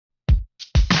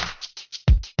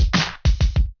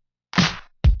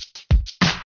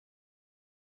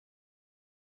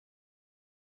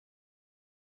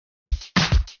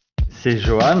C'est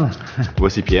Johan.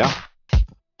 Voici Pierre.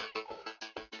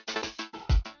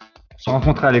 On s'est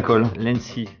rencontrés à l'école,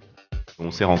 l'ENSI. On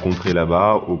s'est rencontrés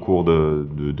là-bas au cours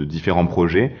de différents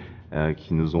projets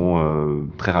qui nous ont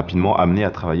très rapidement amenés à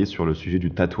travailler sur le sujet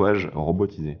du tatouage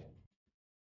robotisé.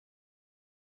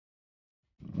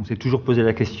 On s'est toujours posé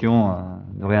la question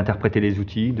de réinterpréter les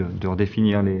outils, de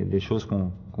redéfinir les choses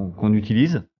qu'on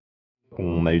utilise.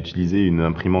 On a utilisé une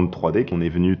imprimante 3D qu'on est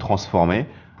venu transformer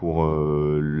pour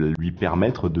lui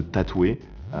permettre de tatouer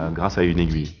grâce à une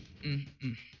aiguille.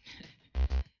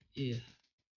 Yeah.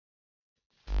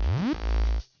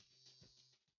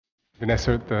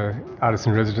 Vanessa at the Artist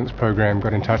in Residence program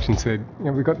got in touch and said,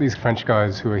 we've got these French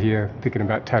guys who are here thinking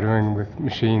about tattooing with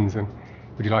machines, and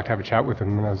would you like to have a chat with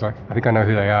them? And I was like, I think I know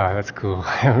who they are, that's cool.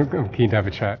 I'm keen to have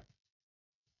a chat.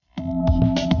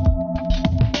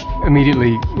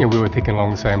 Immediately, we were thinking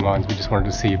along the same lines. We just wanted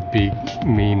to see a big,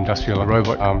 mean industrial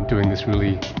robot doing this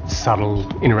really subtle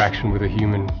interaction with a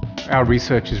human. Our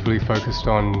research is really focused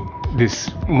on this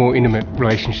more intimate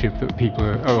relationship that people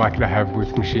are likely to have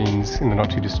with machines in the not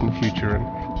too distant future,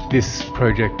 and this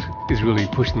project is really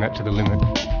pushing that to the limit.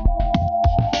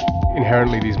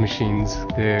 Inherently, these machines,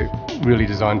 they're really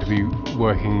designed to be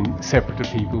working separate to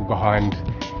people behind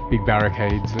big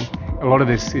barricades, and a lot of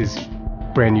this is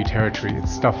brand new territory. It's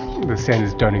stuff, the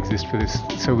standards don't exist for this.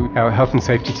 So our health and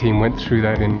safety team went through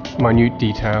that in minute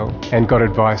detail and got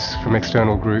advice from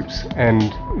external groups, and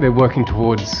they're working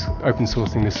towards open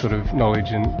sourcing this sort of knowledge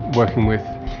and working with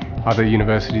other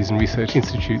universities and research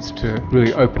institutes to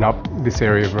really open up this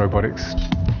area of robotics.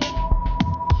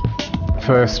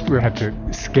 First, we had to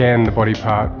scan the body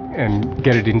part and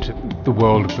get it into the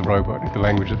world of the robot, the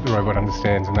language that the robot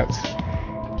understands, and that's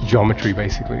geometry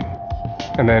basically.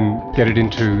 And then get it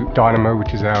into Dynamo,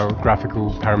 which is our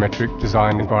graphical parametric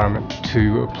design environment,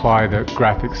 to apply the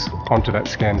graphics onto that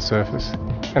scanned surface,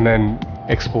 and then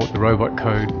export the robot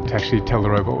code to actually tell the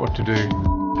robot what to do.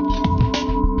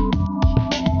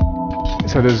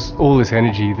 So there's all this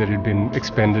energy that had been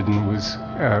expended and was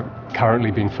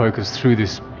currently being focused through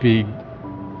this big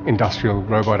industrial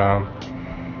robot arm.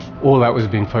 All that was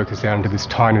being focused down to this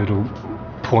tiny little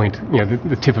point,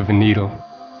 the tip of a needle.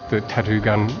 The tattoo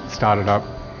gun started up.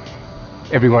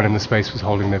 Everyone in the space was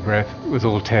holding their breath. It was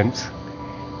all tense.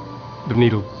 The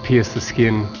needle pierced the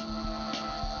skin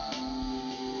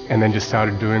and then just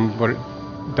started doing what it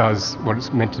does, what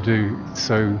it's meant to do,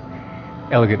 so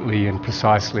elegantly and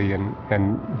precisely and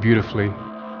beautifully.